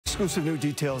Exclusive new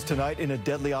details tonight in a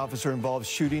deadly officer-involved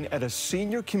shooting at a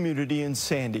senior community in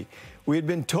Sandy. We had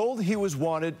been told he was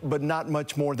wanted, but not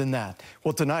much more than that.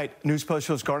 Well, tonight, news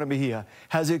specialist Garna Mejia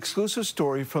has the exclusive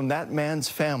story from that man's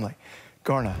family.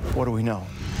 Garna, what do we know?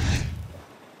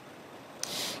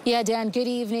 Yeah, Dan, good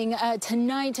evening.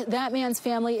 Tonight, that man's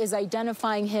family is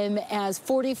identifying him as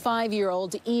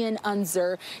 45-year-old Ian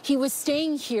Anzer. He was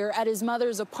staying here at his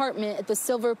mother's apartment at the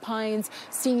Silver Pines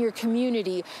Senior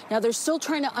Community. Now, they're still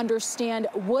trying to understand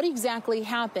what exactly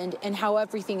happened and how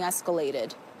everything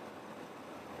escalated.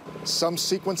 Some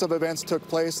sequence of events took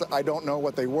place. I don't know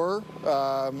what they were,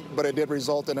 but it did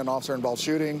result in an officer-involved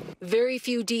shooting. Very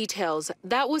few details.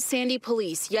 That was Sandy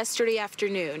Police yesterday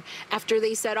afternoon after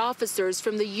they said officers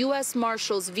from the U.S.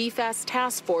 Marshals VFAS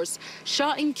Task Force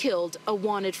shot and killed a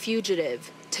wanted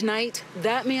fugitive. Tonight,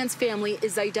 that man's family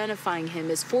is identifying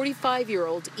him as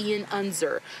 45-year-old Ian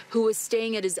Anzer, who was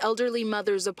staying at his elderly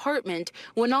mother's apartment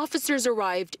when officers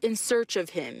arrived in search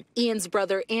of him. Ian's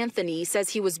brother Anthony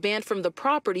says he was banned from the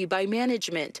property by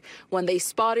management. When they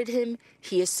spotted him,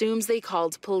 he assumes they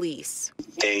called police.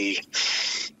 They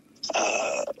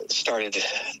started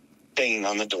banging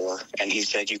on the door, and he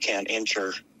said, "You can't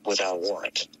enter without a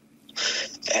warrant."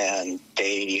 And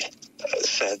they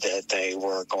said that they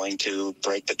were going to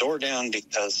break the door down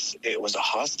because it was a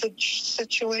hostage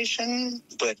situation,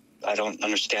 but I don't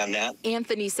understand that.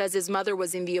 Anthony says his mother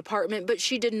was in the apartment, but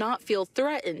she did not feel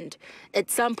threatened.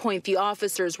 At some point, the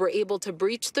officers were able to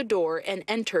breach the door and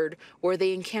entered where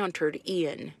they encountered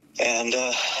Ian. And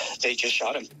they just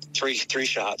shot him. Three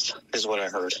shots is what I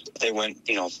heard. They went,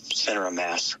 center of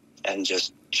mass and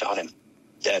just shot him.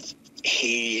 That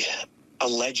he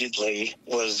allegedly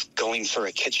was going for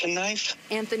a kitchen knife.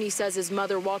 Anthony says his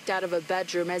mother walked out of a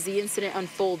bedroom as the incident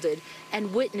unfolded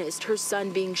and witnessed her son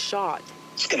being shot.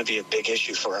 It's going to be a big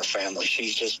issue for our family.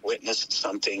 She's just witnessed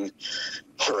something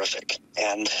horrific.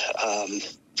 And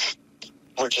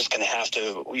we're just going to have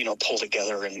to, pull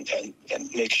together and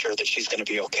make sure that she's going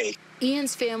to be okay.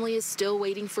 Ian's family is still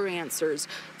waiting for answers.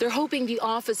 They're hoping the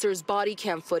officer's body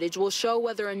cam footage will show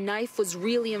whether a knife was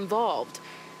really involved.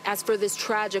 As for this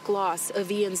tragic loss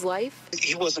of Ian's life,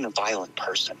 he wasn't a violent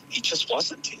person. He just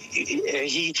wasn't.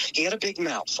 He had a big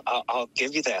mouth. I'll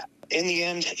give you that. In the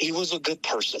end, he was a good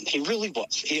person. He really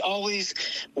was. He always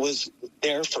was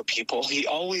there for people. He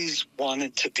always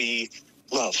wanted to be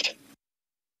loved.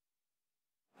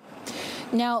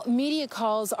 Now, media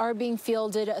calls are being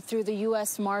fielded through the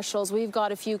U.S. Marshals. We've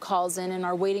got a few calls in and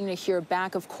are waiting to hear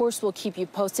back. Of course, we'll keep you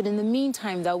posted. In the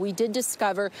meantime, though, we did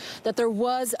discover that there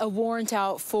was a warrant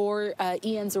out for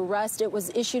Ian's arrest. It was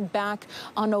issued back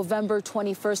on November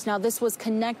 21st. Now, this was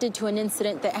connected to an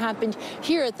incident that happened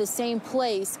here at the same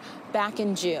place back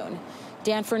in June.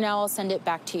 Dan, for now, I'll send it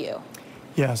back to you.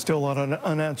 Yeah, still a lot of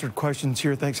unanswered questions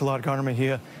here. Thanks a lot, Garna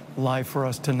Mejia, live for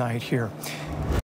us tonight here.